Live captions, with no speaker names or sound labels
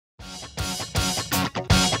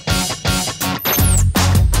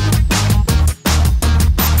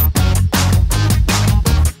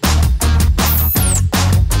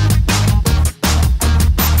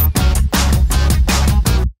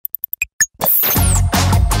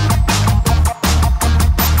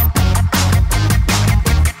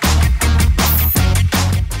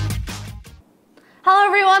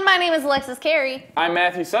my name is Alexis Carey. I'm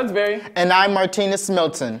Matthew Sudsbury. And I'm Martinez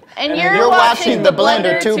Milton. And you're watching the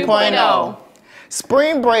Blender 2.0.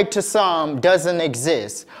 Spring break to some doesn't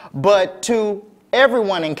exist, but to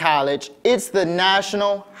everyone in college, it's the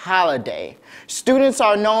national holiday. Students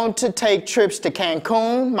are known to take trips to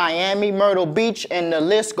Cancun, Miami, Myrtle Beach, and the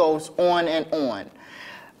list goes on and on.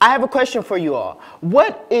 I have a question for you all.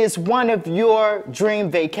 What is one of your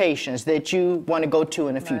dream vacations that you want to go to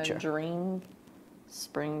in the future? My dream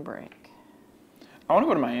spring break. I want to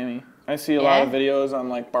go to Miami. I see a lot of videos on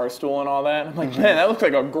like Barstool and all that. I'm like, man, that looks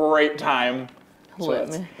like a great time. So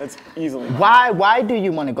that's easily mine. Why do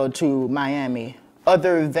you want to go to Miami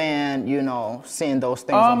other than, you know, seeing those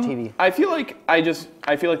things on TV? I feel like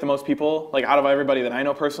the most people, like out of everybody that I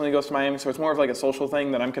know personally, goes to Miami, so it's more of like a social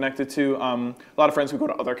thing that I'm connected to. A lot of friends who go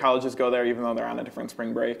to other colleges go there even though they're on a different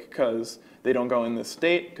spring break because they don't go in this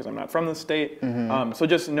state because I'm not from this state. So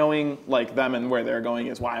just knowing like them and where they're going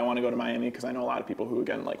is why I want to go to Miami, because I know a lot of people who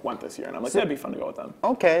again like went this year and I'm like, that'd be fun to go with them.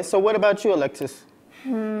 Okay, so what about you, Alexis?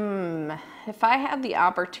 If I had the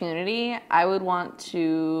opportunity, I would want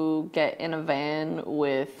to get in a van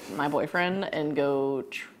with my boyfriend and go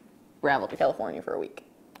travel to California for a week.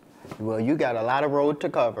 Well, you got a lot of road to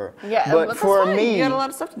cover. Yeah, but for me, you got a lot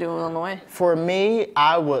of stuff to do on the way. For me,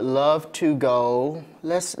 I would love to go.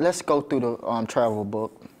 Let's go through the travel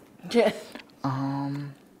book. Yeah.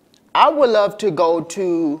 I would love to go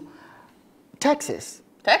to Texas.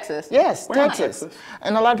 Texas? Yes, Where in Texas. Texas?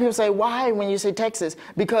 And a lot of people say, why when you say Texas?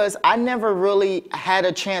 Because I never really had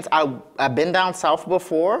a chance. I've been down south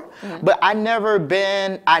before, but I never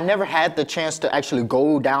had the chance to actually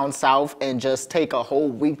go down south and just take a whole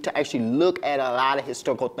week to actually look at a lot of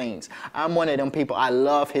historical things. I'm one of them people. I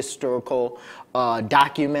love historical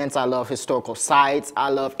documents. I love historical sites. I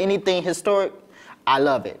love anything historic. I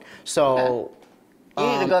love it. So. You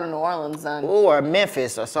need to go to New Orleans then. Or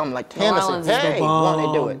Memphis or something like Tennessee. New Orleans is the hey,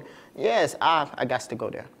 want to do it. Yes, I got to go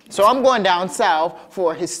there. So I'm going down south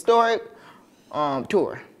for a historic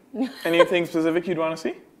tour. Anything specific you'd want to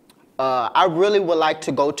see? I really would like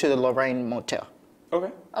to go to the Lorraine Motel.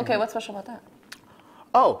 Okay. Okay, what's special about that?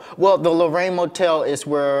 Oh, well, the Lorraine Motel is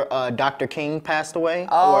where Dr. King passed away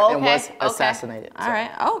and was assassinated. All right.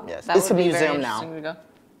 Oh, yes. That It's a would be museum very now. interesting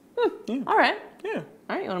to go. All right. Yeah.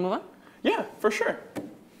 All right, you want to move on? Yeah, for sure.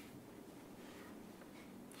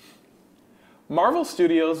 Marvel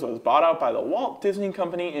Studios was bought out by the Walt Disney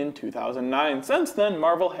Company in 2009. Since then,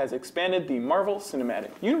 Marvel has expanded the Marvel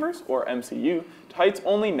Cinematic Universe, or MCU, to heights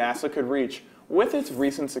only NASA could reach. With its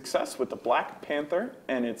recent success with the Black Panther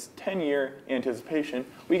and its 10-year anticipation,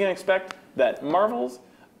 we can expect that Marvel's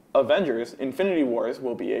Avengers Infinity Wars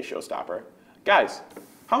will be a showstopper. Guys,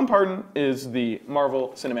 how important is the Marvel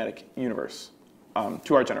Cinematic Universe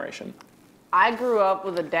to our generation? I grew up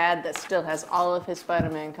with a dad that still has all of his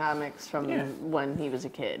Spider-Man comics from when he was a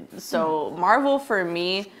kid. So Marvel for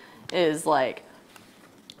me is like,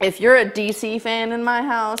 if you're a DC fan in my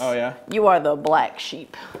house, you are the black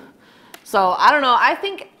sheep. So I don't know, I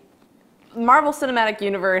think Marvel Cinematic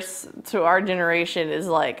Universe to our generation is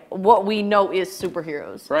like what we know is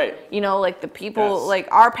superheroes. Right. You know, like the people, like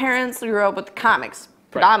our parents grew up with the comics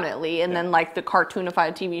predominantly, and then like the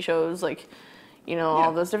cartoonified TV shows, like, you know,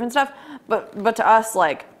 all those different stuff. But to us,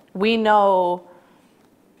 like, we know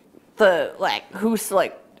the, like, who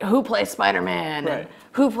plays Spider-Man and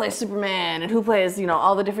who plays Superman and who plays, you know,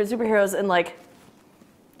 all the different superheroes, and like,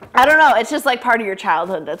 I don't know, it's just like part of your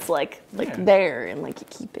childhood that's like there, and like you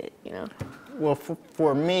keep it, you know. Well,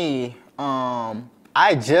 for me,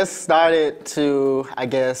 I just started to, I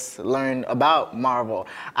guess, learn about Marvel.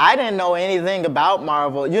 I didn't know anything about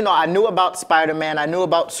Marvel. You know, I knew about Spider-Man, I knew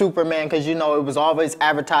about Superman, because, you know, it was always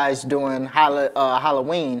advertised during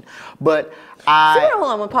Halloween, but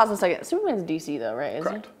Hold on, pause a second. Superman's DC though, right?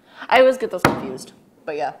 Correct. I always get those confused,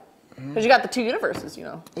 but yeah. Because you got the two universes, you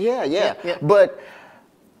know. Yeah. But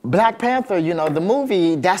Black Panther, you know, the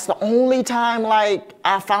movie, that's the only time, like,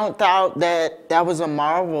 I found out that that was a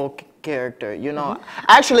Marvel character, you know.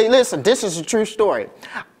 Actually, listen, this is a true story.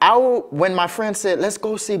 When my friend said, let's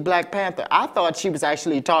go see Black Panther, I thought she was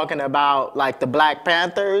actually talking about like the Black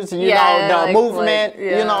Panthers, you know, the like, movement,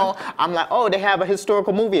 you know. I'm like, oh, they have a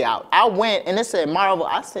historical movie out. I went and it said Marvel.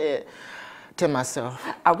 I said to myself,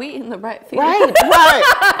 are we in the right field?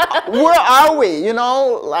 Right. Where are we, you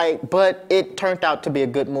know? Like, but it turned out to be a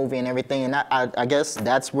good movie and everything, and I guess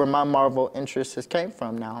that's where my Marvel interest has came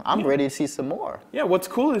from now. I'm ready to see some more. Yeah, what's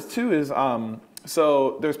cool is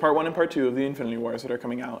so there's part 1 and part 2 of the Infinity Wars that are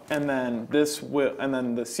coming out, and then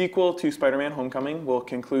the sequel to Spider-Man: Homecoming will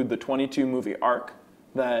conclude the 22 movie arc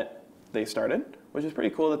that they started, which is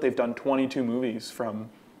pretty cool that they've done 22 movies from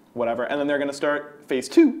whatever. And then they're going to start phase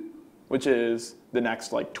 2, which is the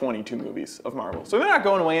next like 22 movies of Marvel. So they're not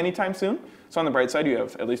going away anytime soon. So on the bright side, you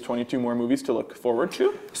have at least 22 more movies to look forward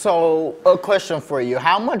to. So a question for you.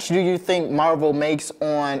 How much do you think Marvel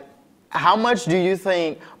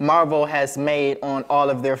has made on all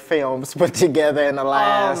of their films put together in the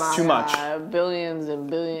last? Too much. Billions and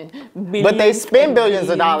billions. But they spend billions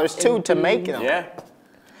of dollars too to make them. Yeah.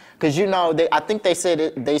 Because you know, I think they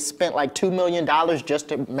said they spent like $2 million just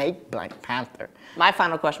to make Black Panther. My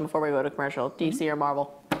final question before we go to commercial: DC or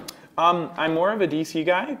Marvel? I'm more of a DC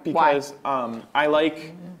guy because I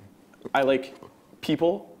like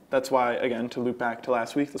people. That's why, again, to loop back to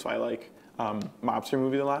last week, that's why I like mobster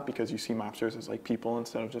movies a lot, because you see mobsters as like people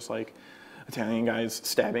instead of just like Italian guys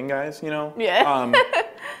stabbing guys, you know? Yeah.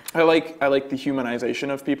 I like the humanization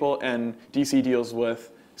of people, and DC deals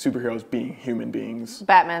with superheroes being human beings.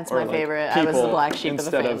 Batman's my like favorite. I was the black sheep of the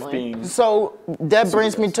family. Instead of being So that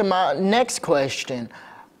brings me to my next question.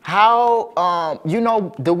 How, you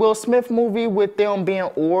know, the Will Smith movie with them being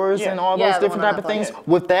oars and all those different type of things,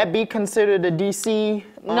 would that be considered a DC?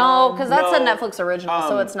 No, because that's a Netflix original,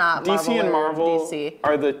 so it's not DC Marvel and Marvel DC.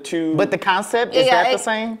 are the two. But the concept, is that the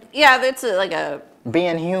same? Yeah, it's like a...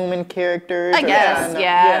 Being human characters? I guess,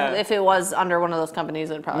 yeah. If it was under one of those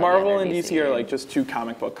companies, it'd probably Marvel be and DC. DC are like just two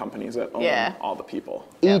comic book companies that own all the people.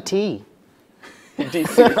 E.T.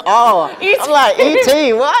 DC. Oh, I'm like,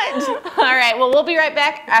 E.T., what? All right, well, we'll be right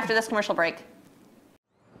back after this commercial break.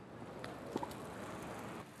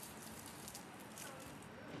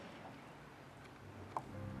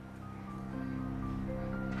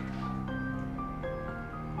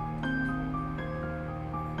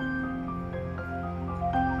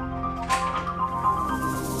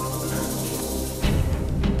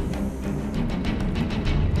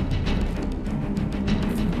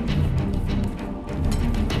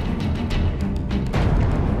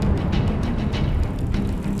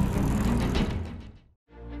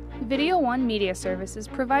 Video One Media Services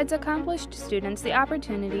provides accomplished students the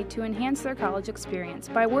opportunity to enhance their college experience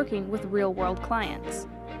by working with real-world clients.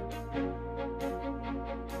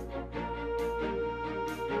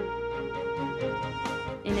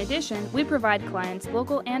 In addition, we provide clients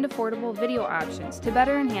local and affordable video options to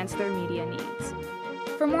better enhance their media needs.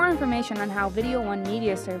 For more information on how Video One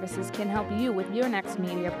Media Services can help you with your next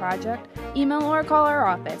media project, email or call our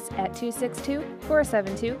office at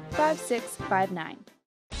 262-472-5659.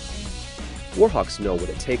 Warhawks know what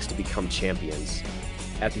it takes to become champions.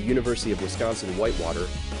 At the University of Wisconsin-Whitewater,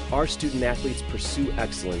 our student athletes pursue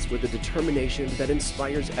excellence with a determination that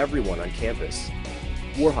inspires everyone on campus.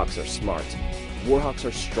 Warhawks are smart. Warhawks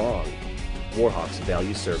are strong. Warhawks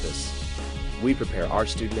value service. We prepare our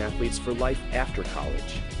student athletes for life after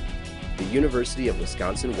college. The University of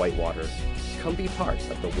Wisconsin-Whitewater. Come be part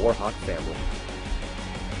of the Warhawk family.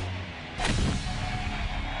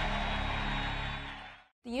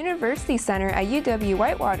 The University Center at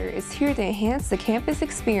UW-Whitewater is here to enhance the campus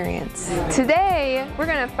experience. Today, we're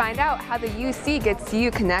going to find out how the UC gets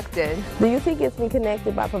you connected. The UC gets me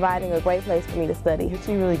connected by providing a great place for me to study.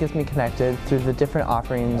 UC really gets me connected through the different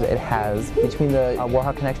offerings it has between the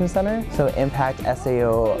Warhawk Connection Center, so Impact,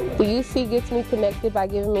 SAO. The UC gets me connected by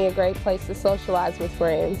giving me a great place to socialize with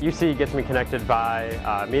friends. UC gets me connected by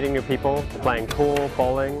meeting new people, playing pool,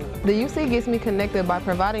 bowling. The UC gets me connected by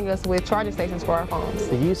providing us with charging stations for our phones.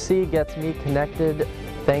 The UC gets me connected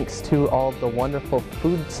thanks to all the wonderful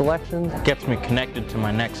food selections. Gets me connected to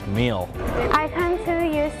my next meal. I come to the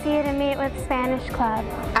UC to meet with Spanish Club.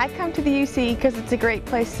 I come to the UC because it's a great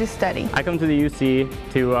place to study. I come to the UC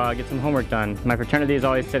to get some homework done. My fraternity is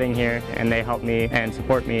always sitting here and they help me and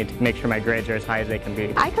support me to make sure my grades are as high as they can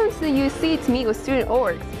be. I come to the UC to meet with student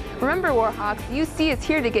orgs. Remember, Warhawks, UC is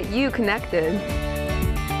here to get you connected.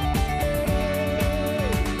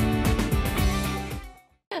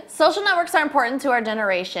 Social networks are important to our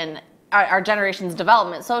generation's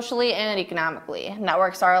development socially and economically.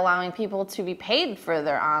 Networks are allowing people to be paid for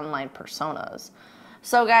their online personas.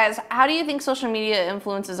 So guys, how do you think social media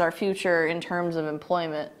influences our future in terms of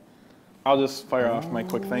employment? I'll just fire off my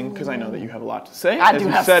quick thing because I know that you have a lot to say. I do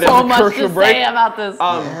have so much to say about this.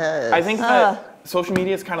 I think that social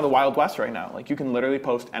media is kind of the Wild West right now. Like, you can literally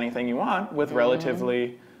post anything you want with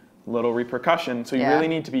relatively little repercussion. So you really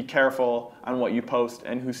need to be careful on what you post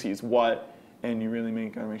and who sees what, and you really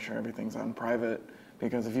gotta make sure everything's on private.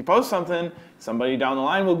 Because if you post something, somebody down the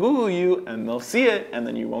line will Google you and they'll see it, and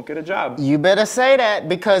then you won't get a job. You better say that,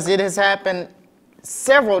 because it has happened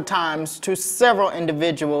several times to several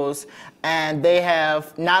individuals, and they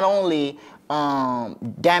have not only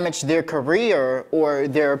damage their career or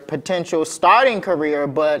their potential starting career,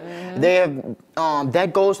 but they have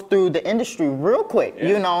that goes through the industry real quick.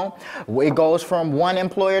 You know, it goes from one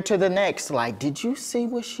employer to the next. Like, did you see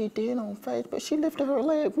what she did on Facebook? She lifted her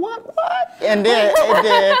leg. What? And then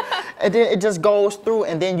it just goes through,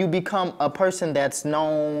 and then you become a person that's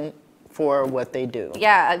known for what they do.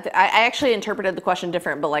 Yeah, I actually interpreted the question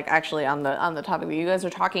different, but like actually on the topic that you guys are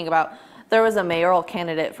talking about, there was a mayoral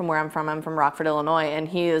candidate from where I'm from. I'm from Rockford, Illinois, and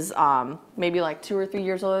he is maybe like 2 or 3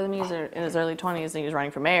 years older than me. He's in his early 20s, and he was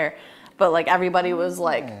running for mayor. But like everybody was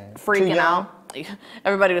like freaking out.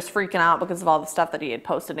 Everybody was freaking out because of all the stuff that he had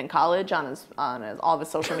posted in college on all of his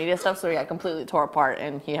social media stuff. So he got completely tore apart,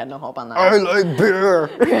 and he had no hope on that. I like beer.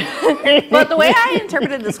 But the way I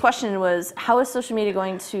interpreted this question was, how is social media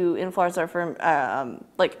going to influence our firm,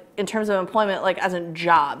 like in terms of employment, like as in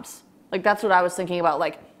jobs? Like that's what I was thinking about.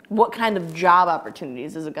 Like, what kind of job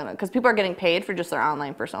opportunities is it gonna? Because people are getting paid for just their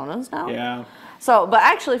online personas now. Yeah. So, but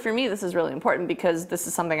actually for me, this is really important because this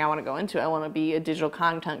is something I want to go into. I want to be a digital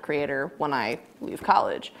content creator when I leave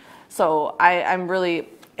college. So I'm really,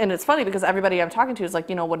 and it's funny because everybody I'm talking to is like,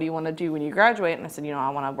 you know, what do you want to do when you graduate? And I said, you know, I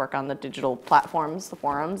want to work on the digital platforms, the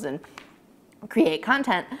forums, and create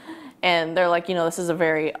content. And they're like, you know, this is a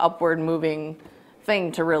very upward moving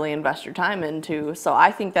thing to really invest your time into. So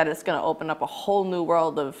I think that it's going to open up a whole new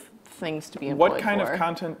world of things to be employed for. What kind of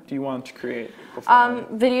content do you want to create?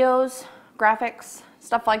 Videos, graphics,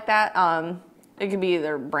 stuff like that. It could be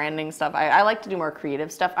either branding stuff. I like to do more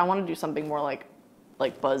creative stuff. I want to do something more like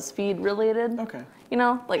BuzzFeed related. Okay. You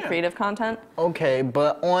know, like creative content. Okay,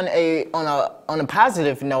 but on a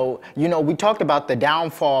positive note, you know, we talked about the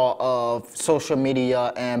downfall of social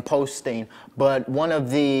media and posting, but one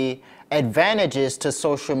of the advantages to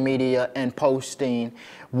social media and posting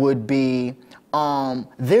would be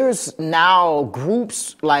there's now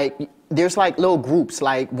groups there's like little groups,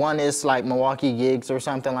 like one is like Milwaukee Gigs or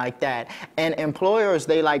something like that, and employers,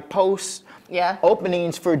 they like post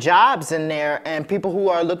openings for jobs in there, and people who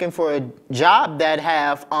are looking for a job that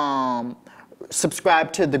have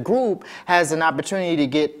subscribed to the group has an opportunity to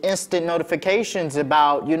get instant notifications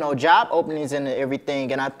about, you know, job openings and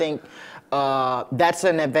everything. And I think that's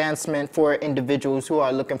an advancement for individuals who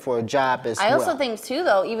are looking for a job as well. I also think too,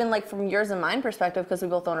 though, even like from yours and mine perspective, because we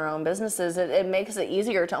both own our own businesses, it makes it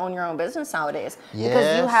easier to own your own business nowadays.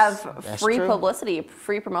 Because you have free publicity,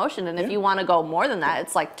 free promotion, and if you want to go more than that,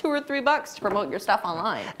 it's like $2 or $3 to promote your stuff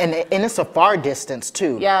online. And it's a far distance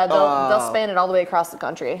too. Yeah, they'll span it all the way across the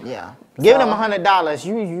country. Yeah. Give them $100,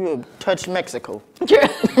 you touch Mexico.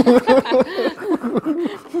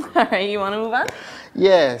 All right, you want to move on?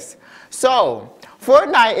 Yes. So,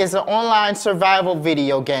 Fortnite is an online survival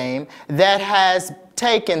video game that has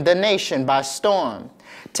taken the nation by storm.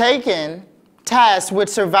 Tasked with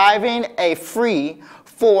surviving a free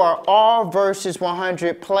for all versus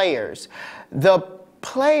 100 players. The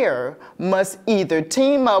player must either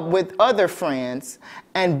team up with other friends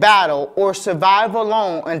and battle or survive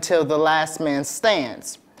alone until the last man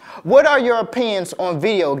stands. What are your opinions on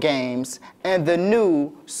video games and the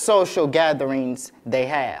new social gatherings they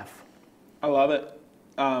have? I love it.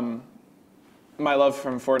 My love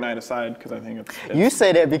from Fortnite aside, because I think it's You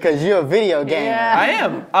say that because you're a video gamer. Yeah. I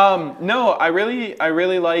am. No, I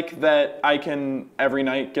really like that I can every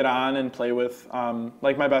night get on and play with,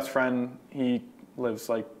 like my best friend, he lives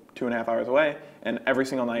like 2.5 hours away, and every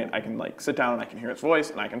single night I can like sit down and I can hear his voice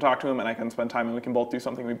and I can talk to him and I can spend time and we can both do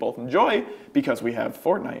something we both enjoy because we have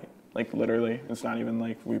Fortnite. Like literally, it's not even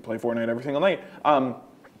like we play Fortnite every single night.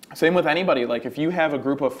 Same with anybody. Like if you have a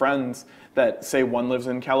group of friends that say one lives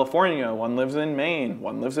in California, one lives in Maine,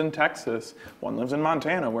 one lives in Texas, one lives in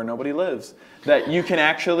Montana where nobody lives, that you can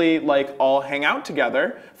actually like all hang out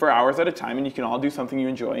together for hours at a time and you can all do something you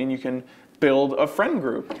enjoy and you can build a friend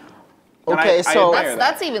group. Okay, so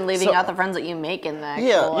that's even leaving out the friends that you make in the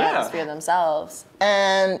actual atmosphere themselves.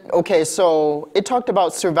 And okay, so it talked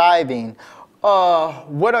about surviving.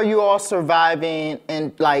 What are you all surviving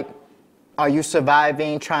in, like? Are you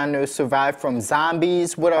surviving, trying to survive from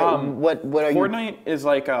zombies? What are what are you? Fortnite is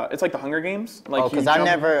like it's like the Hunger Games. Like because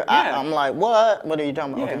I'm like, what? What are you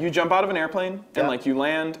talking about? Yeah, okay. You jump out of an airplane and like you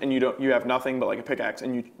land and you have nothing but like a pickaxe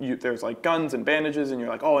and you there's like guns and bandages and you're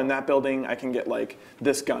like, oh, in that building I can get like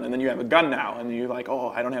this gun, and then you have a gun now and you're like, oh,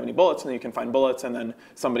 I don't have any bullets, and then you can find bullets, and then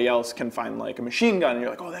somebody else can find like a machine gun and you're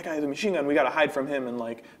like, oh, that guy has a machine gun, we gotta hide from him and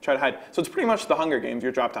like try to hide. So it's pretty much the Hunger Games.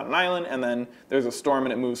 You're dropped on an island and then there's a storm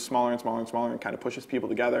and it moves smaller and smaller and smaller and kind of pushes people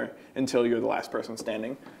together until you're the last person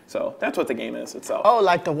standing. So that's what the game is itself. Oh,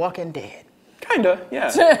 like The Walking Dead. Kinda,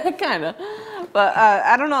 yeah. Kinda. But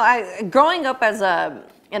I don't know. Growing up as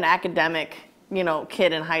an academic you know,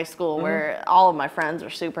 kid in high school where all of my friends are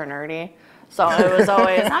super nerdy. So it was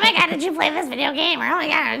always, oh my God, did you play this video game? Or oh my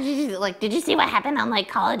God, did you see what happened on like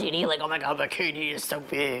Call of Duty? Like, oh my God, the KD is so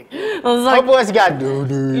big. I was like, boys got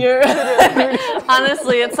doo-doo.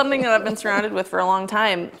 Honestly, it's something that I've been surrounded with for a long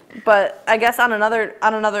time. But I guess on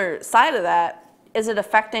another side of that, is it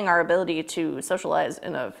affecting our ability to socialize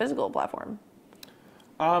in a physical platform?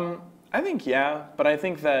 I think yeah, but I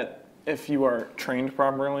think that if you are trained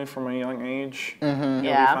properly from a young age, you'll be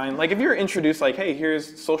fine. Like if you're introduced like, hey,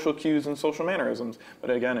 here's social cues and social mannerisms. But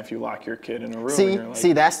again, if you lock your kid in a room, and you're like,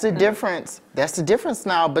 see, that's the difference. That's the difference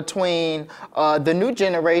now between the new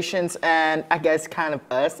generations and I guess kind of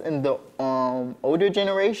us and the older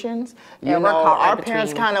generations. You know, our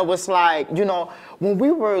parents kind of was like, you know, when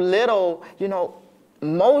we were little, you know,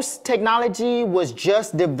 most technology was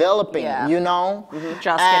just developing, you know,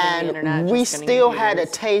 just getting the internet. We still had a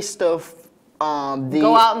taste of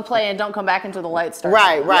go out and play and don't come back until the lights start.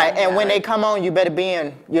 Right. And when they come on, you better be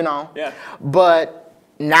in, you know. Yeah. But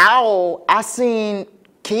now I seen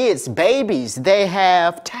kids, babies, they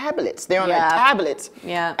have tablets. They're on their tablets.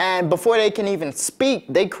 Yeah. And before they can even speak,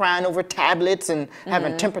 they crying over tablets and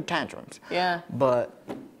having temper tantrums. Yeah. But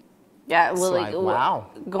yeah, well, like, wow.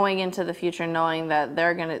 Going into the future, knowing that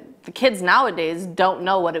the kids nowadays don't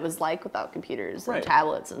know what it was like without computers and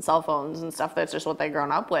tablets and cell phones and stuff. That's just what they've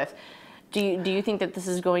grown up with. Do you think that this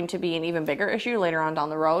is going to be an even bigger issue later on down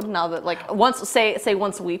the road? Now that like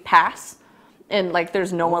once we pass, and like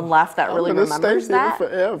there's no one left that really remembers that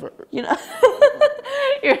forever. You know,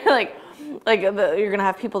 you're you're gonna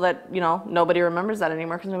have people that, you know, nobody remembers that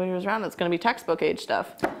anymore because nobody was around. It's gonna be textbook age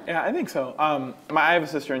stuff. Yeah, I think so. I have a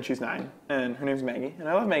sister and she's 9, and her name's Maggie, and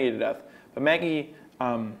I love Maggie to death. But Maggie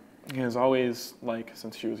has always, like,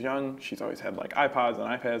 since she was young, she's always had like iPods and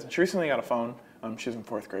iPads, and she recently got a phone. She's in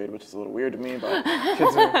 4th grade, which is a little weird to me, but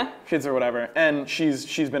kids are whatever. And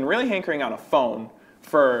she's been really hankering on a phone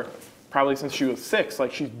for probably since she was 6.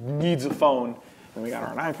 Like, she needs a phone. And we got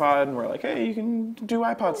her an iPod, and we're like, hey, you can do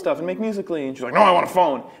iPod stuff and make Musical.ly. And she's like, no, I want a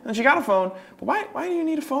phone. And then she got a phone. But why do you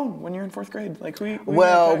need a phone when you're in 4th grade? Like,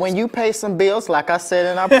 well, when you pay some bills, like I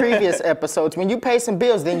said in our previous episodes, when you pay some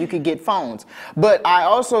bills, then you could get phones. But I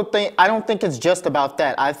don't think it's just about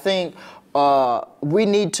that. I think we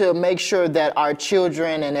need to make sure that our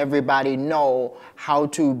children and everybody know how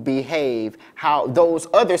to behave, how those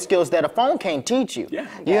other skills that a phone can't teach you. Yeah.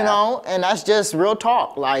 You know, and that's just real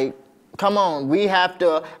talk. Like, come on, we have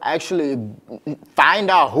to actually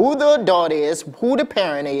find out who the adult is, who the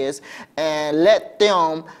parent is, and let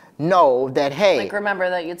them know that, hey. Like,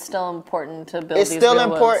 remember that it's still important to build it's still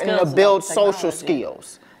important to build social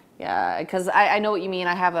skills. Yeah, because I know what you mean.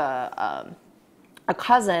 I have a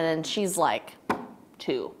cousin, and she's like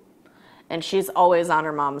 2. And she's always on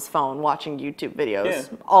her mom's phone watching YouTube videos.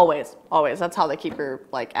 Yeah. Always. That's how they keep her,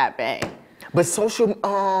 like, at bay. But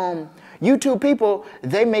YouTube people,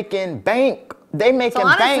 they making bank. So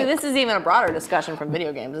honestly, this is even a broader discussion from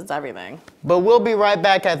video games. It's everything. But we'll be right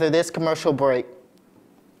back after this commercial break.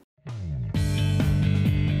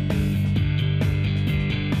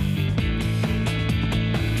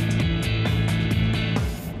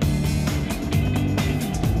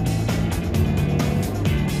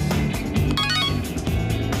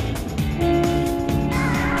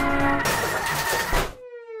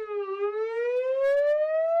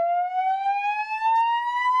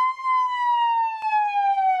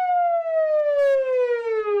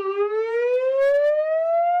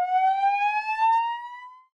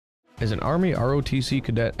 As an Army ROTC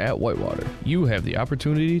cadet at Whitewater, you have the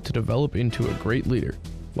opportunity to develop into a great leader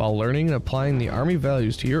while learning and applying the Army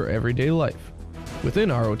values to your everyday life. Within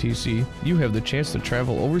ROTC, you have the chance to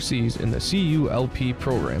travel overseas in the CULP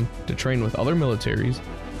program to train with other militaries,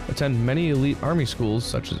 attend many elite Army schools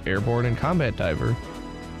such as Airborne and Combat Diver,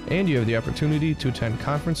 and you have the opportunity to attend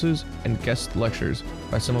conferences and guest lectures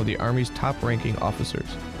by some of the Army's top-ranking officers.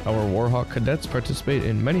 Our Warhawk cadets participate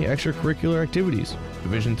in many extracurricular activities,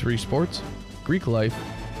 Division III sports, Greek life,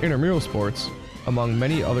 intramural sports, among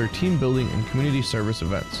many other team building and community service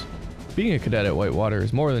events. Being a cadet at Whitewater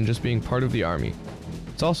is more than just being part of the Army.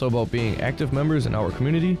 It's also about being active members in our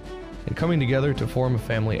community and coming together to form a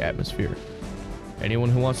family atmosphere. Anyone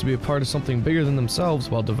who wants to be a part of something bigger than themselves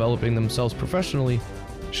while developing themselves professionally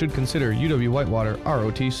should consider UW-Whitewater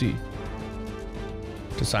ROTC.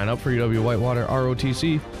 To sign up for UW-Whitewater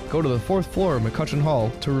ROTC, go to the 4th floor of McCutcheon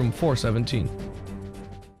Hall to room 417.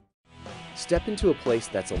 Step into a place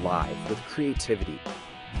that's alive with creativity.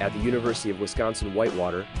 At the University of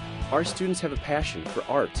Wisconsin-Whitewater, our students have a passion for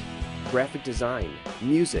art, graphic design,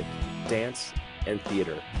 music, dance, and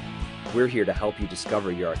theater. We're here to help you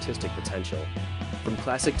discover your artistic potential. From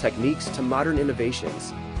classic techniques to modern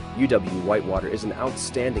innovations, UW-Whitewater is an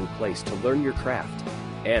outstanding place to learn your craft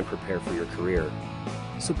and prepare for your career.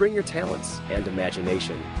 So bring your talents and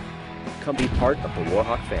imagination. Come be part of the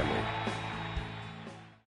Warhawk family.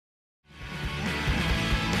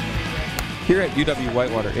 Here at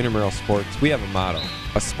UW-Whitewater Intramural Sports, we have a motto: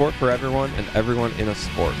 a sport for everyone and everyone in a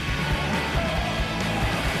sport.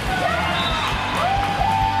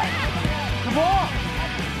 Come on!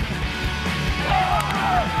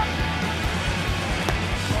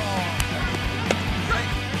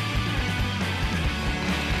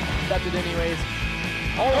 That's it anyways.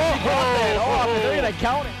 Oh, she got that off, and they're gonna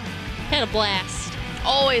count it. Had a blast.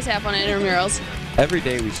 Always have fun at intramurals. Every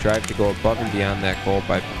day we strive to go above and beyond that goal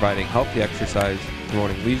by providing healthy exercise,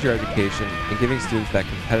 promoting leisure education, and giving students that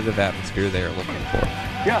competitive atmosphere they are looking for.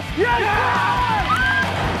 Yes! Yes!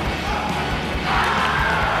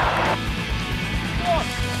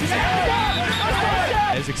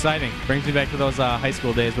 It's exciting. Brings me back to those high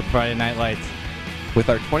school days with Friday Night Lights. With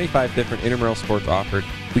our 25 different intramural sports offered,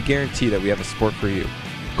 we guarantee that we have a sport for you.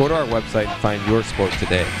 Go to our website and find your sport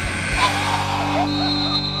today.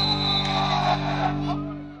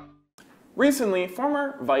 Recently,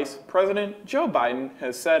 former Vice President Joe Biden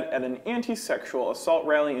has said at an anti-sexual assault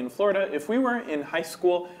rally in Florida, if we were in high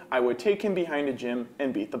school, I would take him behind a gym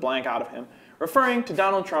and beat the blank out of him, referring to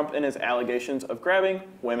Donald Trump and his allegations of grabbing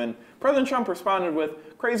women. President Trump responded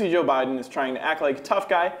with, "Crazy Joe Biden is trying to act like a tough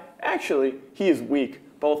guy. Actually, he is weak,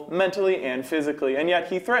 both mentally and physically, and yet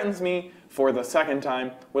he threatens me for the second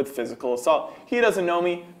time with physical assault. He doesn't know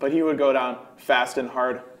me, but he would go down fast and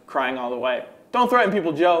hard, crying all the way." Don't threaten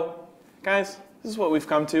people, Joe. Guys, this is what we've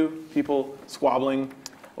come to. People squabbling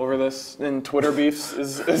over this in Twitter beefs.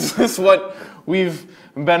 Is this what we've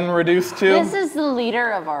been reduced to? This is the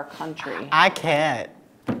leader of our country. I can't.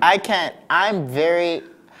 I'm very,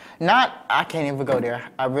 I can't even go there.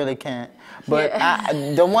 I really can't. But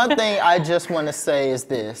Yeah. The one thing I just want to say is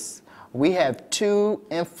this. We have two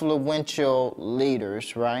influential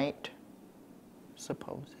leaders, right?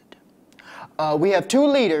 Supposed. We have two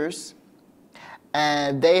leaders,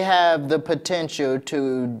 and they have the potential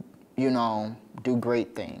to, do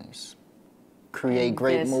great things, create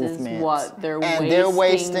great movements. This is what they're wasting. And they're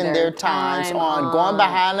wasting their times on going on.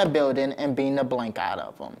 behind a building and beating the blank out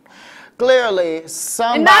of them. Clearly,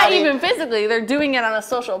 somebody... And not even physically, they're doing it on a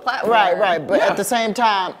social platform. Right, but at the same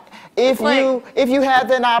time, if you had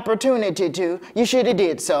that opportunity to, you should have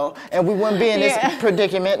did so, and we wouldn't be in this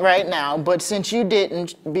predicament right now, but since you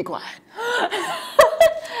didn't, be quiet.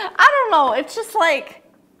 I don't know, it's just like,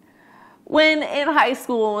 when in high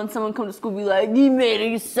school, when someone comes to school, be like, he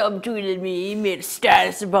subtweeted me, he made a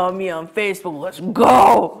status about me on Facebook, let's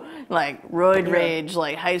go! Like, roid rage,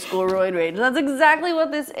 like high school roid rage. And that's exactly what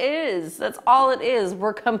this is. That's all it is.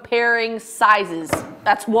 We're comparing sizes.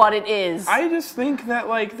 That's what it is. I just think that,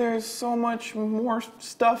 there's so much more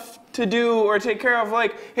stuff to do or take care of.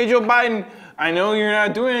 Like, hey, Joe Biden, I know you're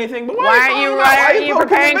not doing anything, but why are you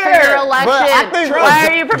preparing for your election? Why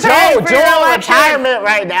are you preparing for your election? Retirement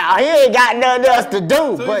right now. He ain't got nothing else to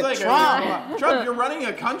do. So but Trump, you're running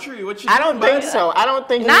a country. What you I don't think so. I don't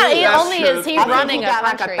think not he is. only is he running a country. He got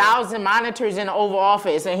like 1,000 monitors in the Oval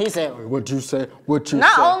Office, and he said, "What you say? What you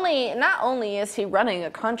say?" Not only is he running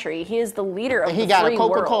a country, he is the leader of the free world. He got a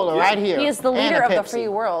Coca-Cola right here. He is the leader of the free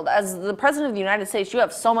world. As the president of the United States, you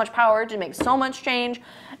have so much power to make so much change.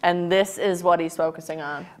 And this is what he's focusing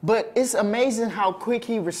on. But it's amazing how quick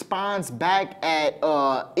he responds back at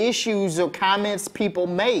issues or comments people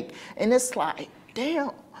make. And it's like, damn.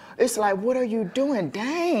 It's like, what are you doing?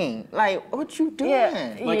 Dang. Like, what you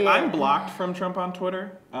doing? I'm blocked from Trump on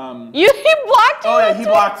Twitter. He blocked you? Oh, yeah, he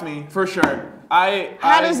blocked me, for sure.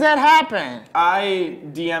 How does that happen? I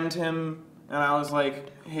DM'd him, and I was like,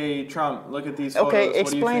 hey, Trump, look at these photos. Okay,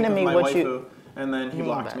 explain to me what you... And then he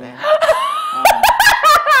blocked me.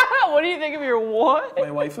 What do you think of your what? My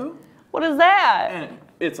waifu. What is that? And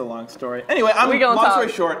it's a long story. Anyway, long story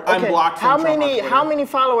short, I'm blocked from Trump on Twitter. How many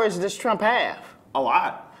followers does Trump have? A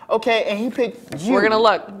lot. Okay, and he picked you. We're gonna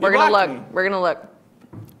look. We're gonna look. We're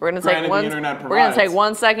gonna take one. We're gonna take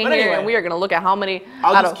 1 second here, and we are gonna look at how many.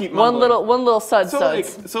 I'll just keep one little suds. So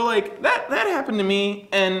that happened to me,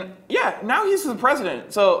 and yeah, now he's the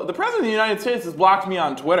president. So the president of the United States has blocked me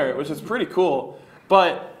on Twitter, which is pretty cool.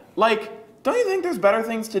 But don't you think there's better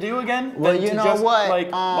things to do again? Well, you know what?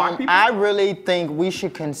 Block people? I really think we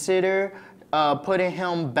should consider putting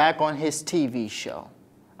him back on his TV show.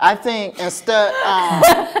 I think instead,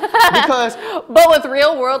 because... But with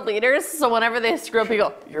real world leaders, so whenever they screw up, you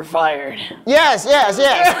go, you're fired. Yes.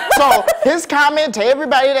 So his comment to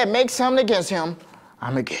everybody that makes something against him,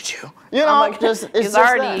 I'm gonna get you. You know, I'm like, it's he's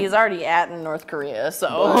already at in North Korea,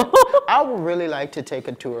 so. But I would really like to take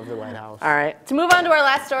a tour of the White House. All right. To move on to our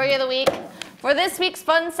last story of the week, for this week's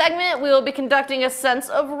fun segment, we will be conducting a sense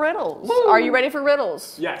of riddles. Woo. Are you ready for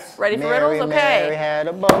riddles? Yes. Ready for riddles? Okay. Mary had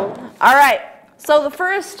a boat. All right. So the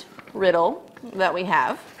first riddle that we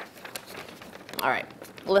have. All right.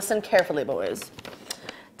 Listen carefully, boys.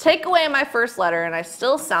 Take away my first letter and I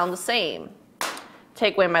still sound the same.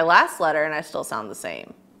 Take away my last letter and I still sound the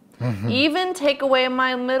same. Even take away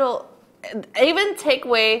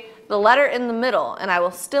the letter in the middle and I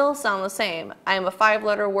will still sound the same. I am a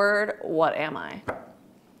 5-letter word. What am I?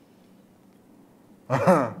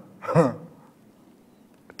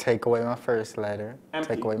 Take away my first letter.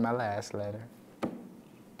 Empty. Take away my last letter.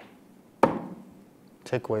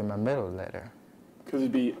 Take away my middle letter. Because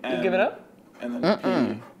it'd be M. You give it up? And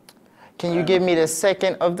then P. Can you give me the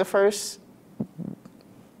second of the first?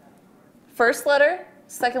 First letter,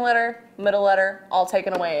 second letter, middle letter, all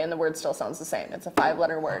taken away, and the word still sounds the same. It's a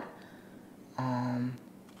 5-letter word.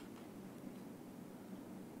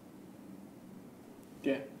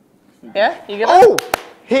 Yeah. Yeah? You give it Oh! up?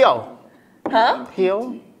 Heel. Huh?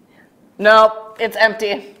 Heel? Nope, it's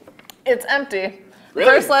empty. It's empty. Really?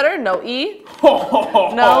 First letter, no E,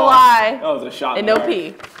 no Y, That was a shot. and no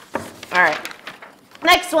P. All right.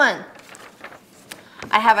 Next one.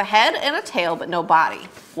 I have a head and a tail, but no body.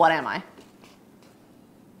 What am I?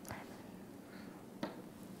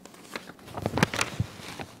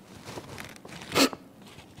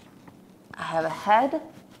 I have a head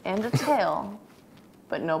and a tail,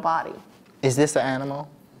 but no body. Is this an animal?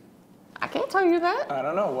 I can't tell you that. I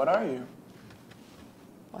don't know. What are you?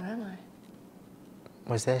 What am I?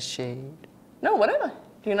 Was that shade? No, what am I?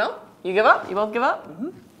 Do you know? You give up? You both give up?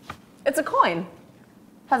 It's a coin.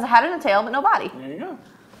 Has a head and a tail, but no body. There you go.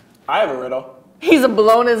 I have a riddle. He's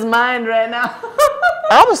blown his mind right now.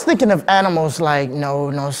 I was thinking of animals like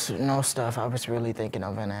no stuff. I was really thinking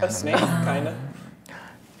of an animal. A snake, kind of.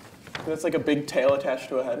 That's like a big tail attached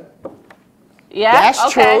to a head. Yeah, That's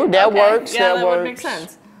okay, true. That okay. works. Yeah, that works. would make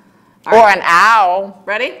sense. Or an owl.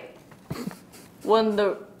 Ready?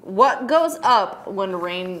 What goes up when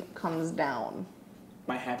rain comes down?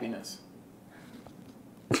 My happiness.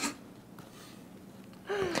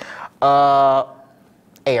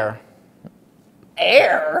 Air.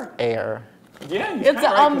 Air? Air. Yeah, It's right,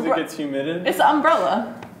 an 'cause it gets humid. It's an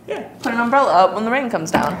umbrella. Yeah. Put an umbrella up when the rain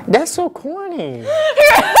comes down. That's so corny.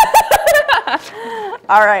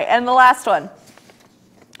 All right, and the last one.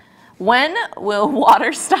 When will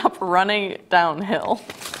water stop running downhill?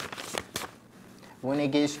 When it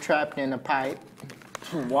gets trapped in a pipe.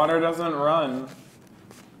 Water doesn't run.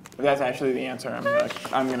 That's actually the answer.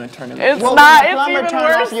 I'm gonna turn it. It's Well, not. when the It's plumber even turn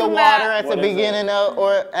worse off your than water that. at the beginning of,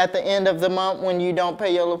 or at the end of the month when you don't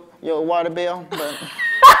pay your water bill. But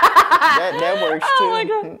that works too. Oh my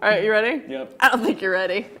god. All right, you ready? Yep. I don't think you're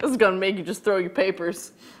ready. This is gonna make you just throw your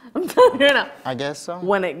papers. I'm telling you now. I guess so.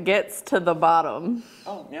 When it gets to the bottom.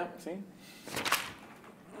 Oh, yeah, see?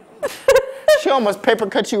 She almost paper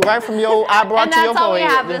cut you right from your eyebrow And to your that's all we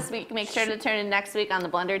forehead. have this week. Make sure to turn in next week on the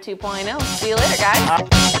Blender 2.0. See you later, guys.